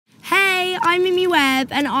I'm Mimi Webb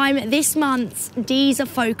and I'm this month's Deezer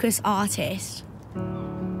Focus Artist.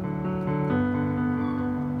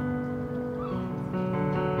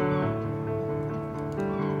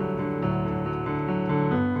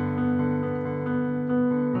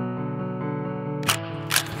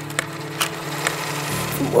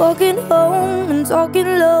 Walking home and talking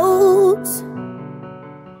loads.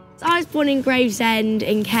 So I was born in Gravesend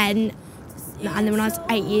in Kent, and then when I was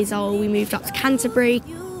 8 years old we moved up to Canterbury,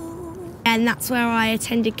 and that's where I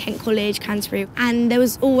attended Kent College, Canterbury, and there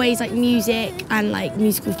was always like music and like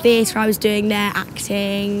musical theatre I was doing there,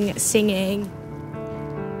 acting, singing.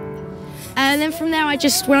 And then from there when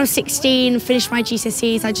I was 16, finished my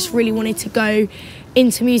GCSEs, I just really wanted to go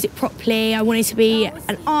into music properly. I wanted to be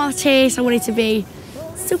an artist, I wanted to be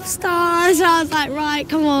superstar, so I was like, right,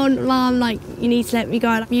 come on, Mum, like, you need to let me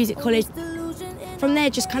go to music college. From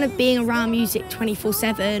there, just kind of being around music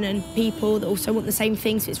 24/7 and people that also want the same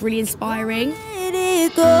thing, so it's really inspiring. Let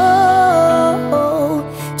it go,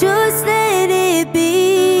 just let it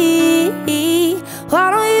be.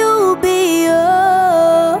 Why don't you be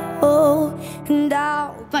and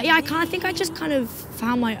out? But yeah, I think I just kind of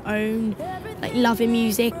found my own like love in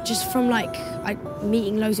music just from like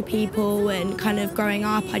meeting loads of people and kind of growing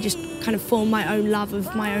up. I just kind of formed my own love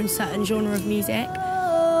of my own certain genre of music.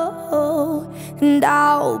 And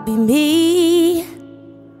I'll be me,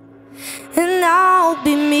 and I'll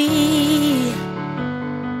be me.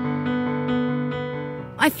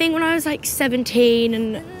 I think when I was like 17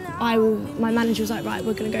 and my manager was like, right,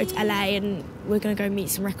 we're going to go to LA and we're going to go meet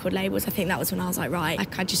some record labels. I think that was when I was like, right,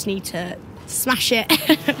 I just need to smash it.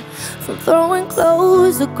 From throwing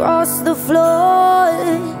clothes across the floor.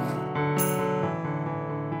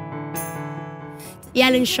 The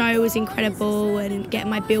Ellen show was incredible, and getting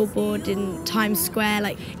my billboard in Times Square,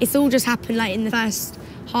 like it's all just happened like in the first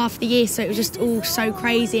half of the year, so it was just all so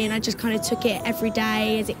crazy, and I just kind of took it every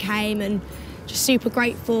day as it came, and just super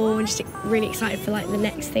grateful and just really excited for like the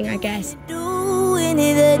next thing, I guess. Doing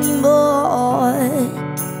it anymore.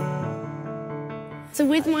 So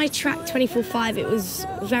with my track 24/5, it was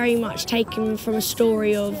very much taken from a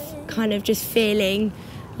story of kind of just feeling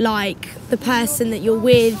like the person that you're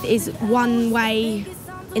with is one way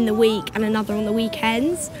in the week and another on the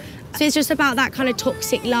weekends. So it's just about that kind of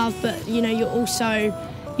toxic love, but you know, you also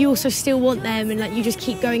still want them, and like you just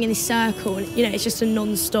keep going in this circle, and you know, it's just a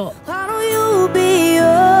non-stop. Why don't you be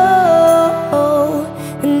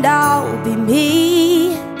and I'll be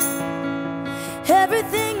me.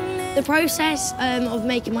 Everything. The process of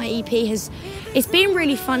making my EP it's been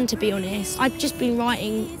really fun, to be honest. I've just been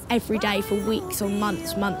writing every day for weeks or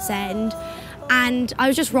months end, and I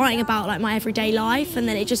was just writing about like my everyday life, and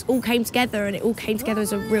then it just all came together, and it all came together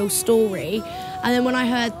as a real story. And then when I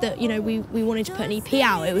heard that, you know, we wanted to put an EP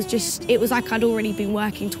out, it was like I'd already been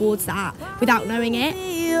working towards that without knowing it.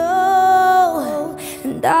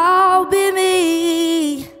 And I'll be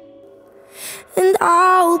me, and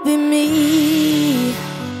I'll be me.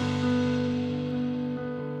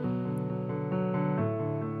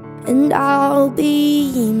 And I'll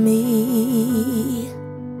be me.